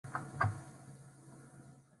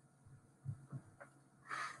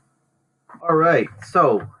All right,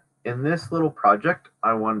 so in this little project,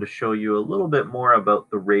 I wanted to show you a little bit more about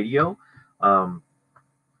the radio um,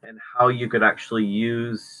 and how you could actually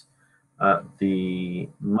use the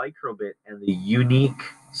microbit and the unique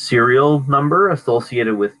serial number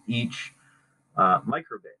associated with each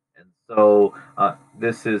microbit. And so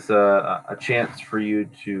this is a chance for you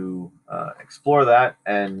to explore that,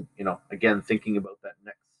 and again, thinking about that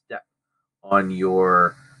next step on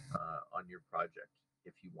your project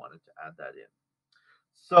if you wanted to add that in.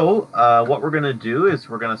 So what we're going to do is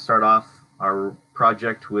we're going to start off our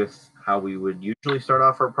project with how we would usually start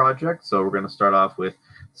off our project. So we're going to start off with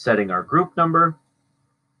setting our group number.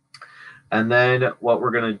 And then what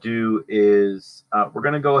we're going to do is we're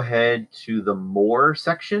going to go ahead to the more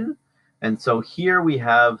section. And so here we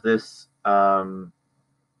have this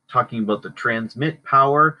talking about the transmit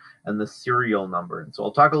power and the serial number. And so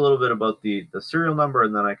I'll talk a little bit about the serial number,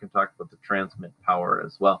 and then I can talk about the transmit power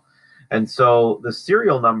as well. And so the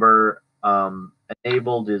serial number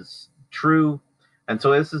enabled is true. And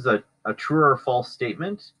so this is a true or false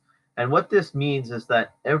statement. And what this means is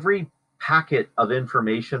that every packet of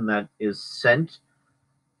information that is sent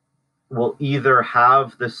will either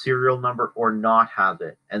have the serial number or not have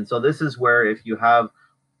it. And so this is where if you have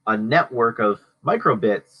a network of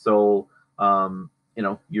microbits, so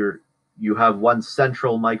you have one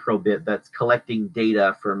central microbit that's collecting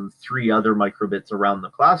data from 3 other microbits around the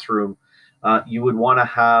classroom, you would want to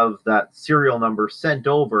have that serial number sent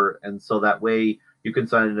over, and so that way you can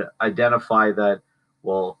identify that,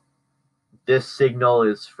 well, this signal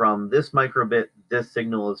is from this microbit, this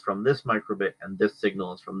signal is from this microbit, and this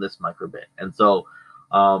signal is from this microbit. And so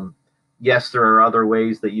yes, there are other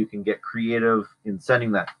ways that you can get creative in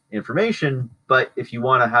sending that information, but if you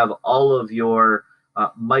want to have all of your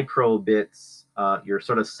microbits, your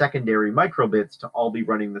sort of secondary microbits, to all be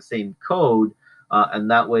running the same code,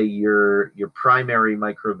 and that way your primary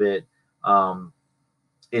microbit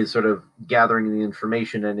is sort of gathering the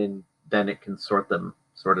information, and then it can sort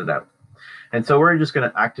it out. And so we're just going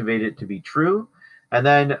to activate it to be true, and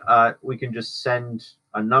then we can just send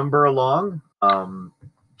a number along,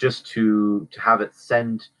 just to have it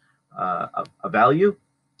send a value.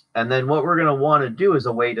 And then what we're going to want to do is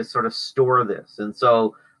a way to sort of store this. And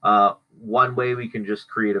so one way we can just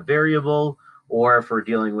create a variable, or if we're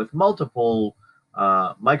dealing with multiple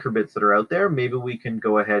microbits that are out there, maybe we can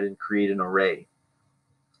go ahead and create an array.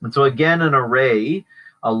 And so again, an array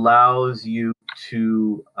allows you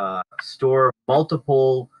to store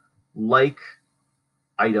multiple like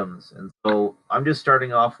items. And so I'm just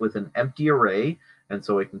starting off with an empty array, and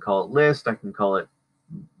so I can call it list, I can call it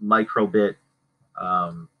microbit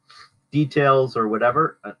details or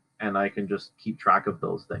whatever, and I can just keep track of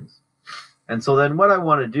those things. And so then what I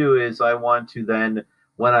want to do is I want to then,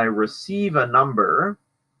 when I receive a number,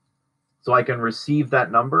 so I can receive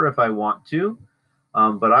that number if I want to,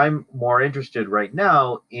 but I'm more interested right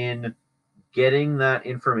now in getting that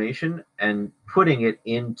information and putting it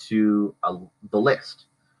into the list.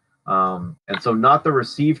 And so not the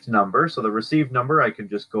received number. So the received number, I can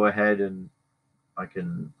just go ahead and I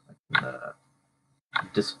can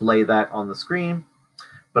display that on the screen.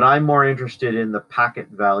 But I'm more interested in the packet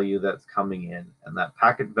value that's coming in. And that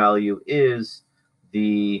packet value is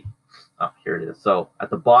the, here it is. So at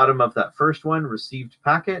the bottom of that first one, received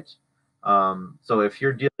packet. So if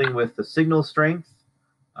you're dealing with the signal strength,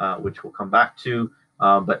 which we'll come back to,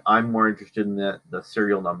 but I'm more interested in the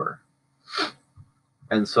serial number.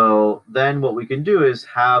 And so then what we can do is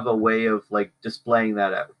have a way of like displaying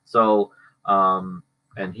that out. So,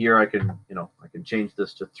 and here I can change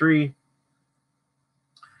this to 3.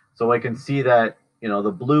 So I can see that,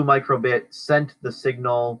 the blue microbit sent the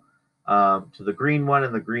signal to the green one,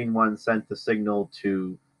 and the green one sent the signal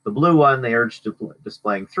to the blue one. They are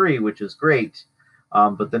displaying 3, which is great.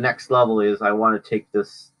 But the next level is I want to take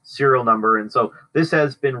this serial number. And so this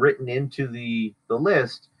has been written into the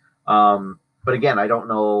list. But again, I don't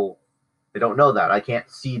know that. I can't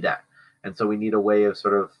see that. And so we need a way of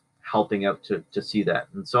sort of helping out to see that.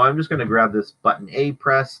 And so I'm just going to grab this button A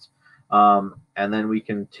pressed, and then we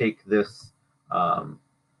can take this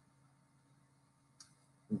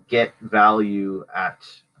get value at,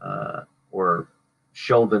 or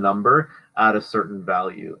show the number at a certain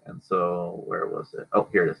value. And so where was it? Oh,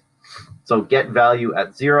 here it is. So get value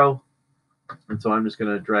at 0. And so I'm just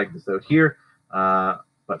going to drag this out here.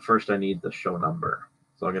 But first I need the show number.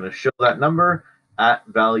 So I'm going to show that number at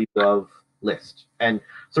value of list. And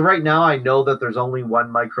so right now I know that there's only one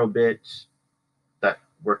microbit that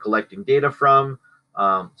we're collecting data from.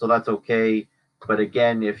 So that's okay. But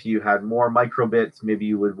again, if you had more microbits, maybe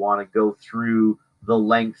you would want to go through the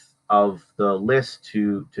length of the list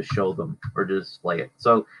to show them or to display it.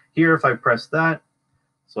 So here, if I press that,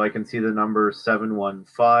 so I can see the number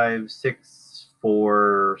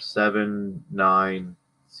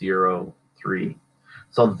 715647903.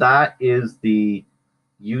 So that is the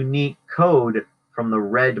unique code from the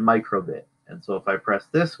red microbit. And so if I press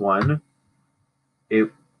this one,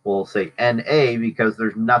 it will say NA because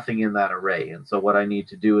there's nothing in that array. And so what I need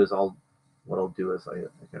to do is I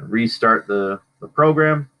can restart the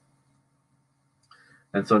program.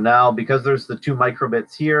 And so now, because there's the 2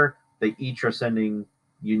 microbits here, they each are sending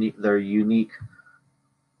their unique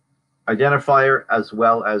identifier as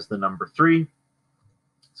well as the number 3.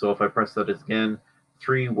 So if I press that again,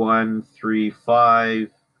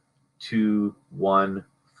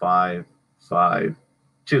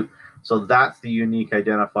 313521552. So that's the unique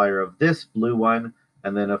identifier of this blue one.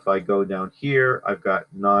 And then if I go down here, I've got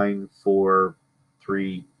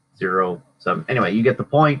 94307. Anyway, you get the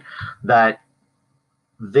point that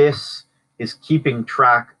this is keeping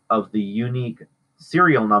track of the unique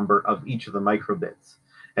serial number of each of the microbits.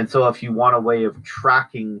 And so if you want a way of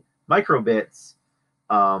tracking microbits,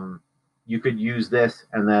 you could use this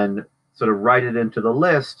and then sort of write it into the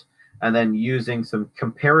list, and then using some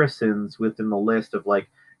comparisons within the list of like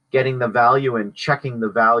getting the value and checking the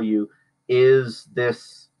value. Is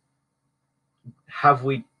this, have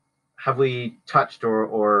we touched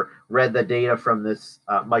or read the data from this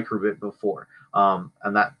microbit before?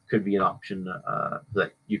 And that could be an option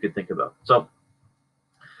that you could think about. So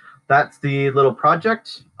that's the little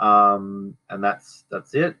project, and that's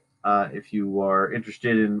it. If you are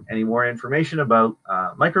interested in any more information about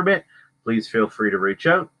microbit, please feel free to reach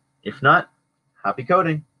out. If not, happy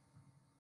coding.